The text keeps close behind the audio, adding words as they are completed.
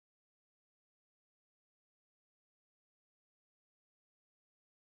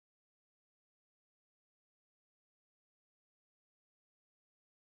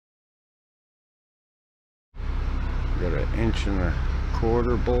Got an 1.25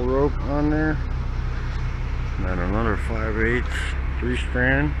 inch bull rope on there, and then another 5/8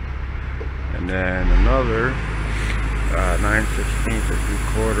 3-strand, and then another 9/16 or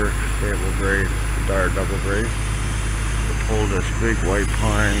 3/4 stable braid, Dyer double braid to pull this big white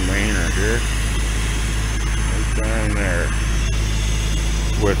pine mainer here, right down there,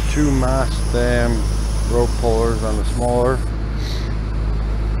 with 2 Maasdam rope pullers on the smaller,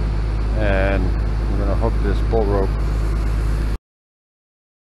 and I'm gonna hook this bull rope.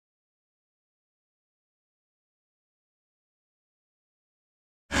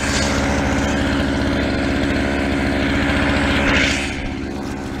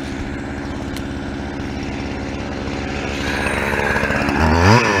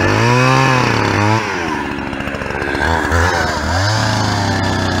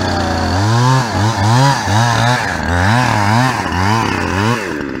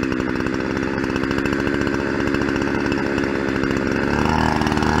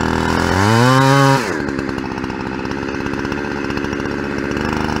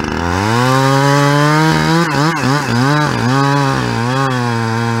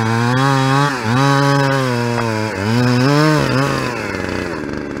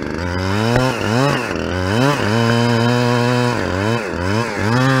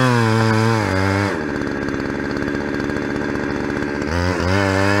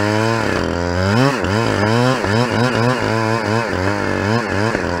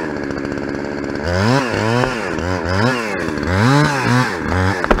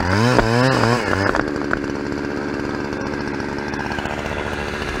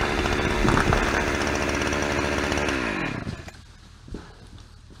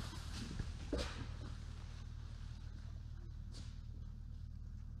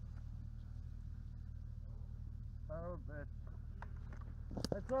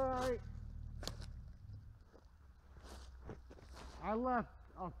 That's alright. I left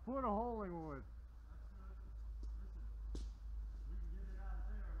a foot of holding wood.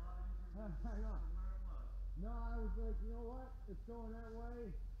 No, I was like, you know what? It's going that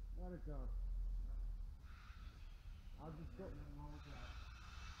way. Let it go. I'll just go.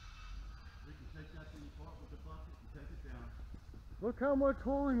 We can take that thing apart with the bucket and take it down. Look how much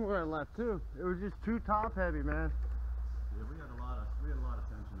holding wood I left too. It was just too top heavy, man. Yeah, we had a lot of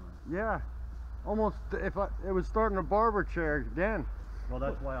tension on it. Yeah, almost. It was starting a barber chair again. Well,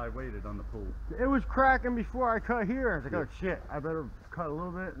 that's why I waited on the pool. It was cracking before I cut here. I was like, oh shit, I better cut a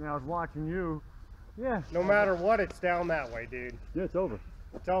little bit. And I was watching you. Yeah. No matter what, it's down that way, dude. Yeah, it's over.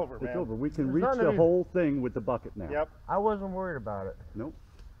 It's over, man. It's over. We can There's reach the whole thing with the bucket now. Yep. I wasn't worried about it. Nope.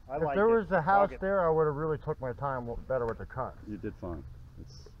 If there was a house there, I would have really took my time better with the cut. You did fine.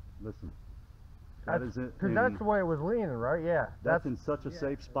 Listen. That is it. Because that's the way it was leaning, right? Yeah. That's in such a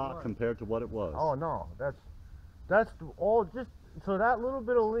safe spot compared to what it was. Oh no, that's all. Just so that little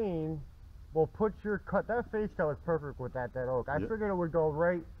bit of lean will put your cut. That face cut was perfect with that oak. I figured it would go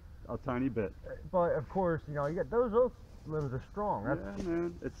right a tiny bit. But of course, you know, you get those oak limbs are strong. Yeah,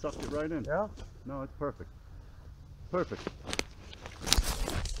 man, it sucked it right in. Yeah. No, it's perfect. Perfect.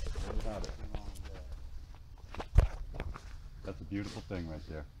 There you have it. That's a beautiful thing right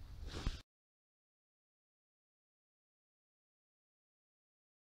there.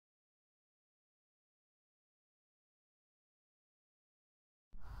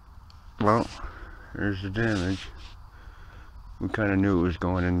 Well, here's the damage. We kind of knew it was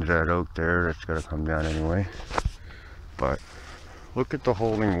going into that oak there. That's got to come down anyway. But look at the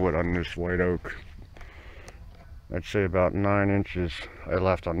holding wood on this white oak. I'd say about 9 inches I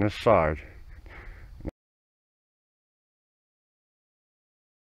left on this side.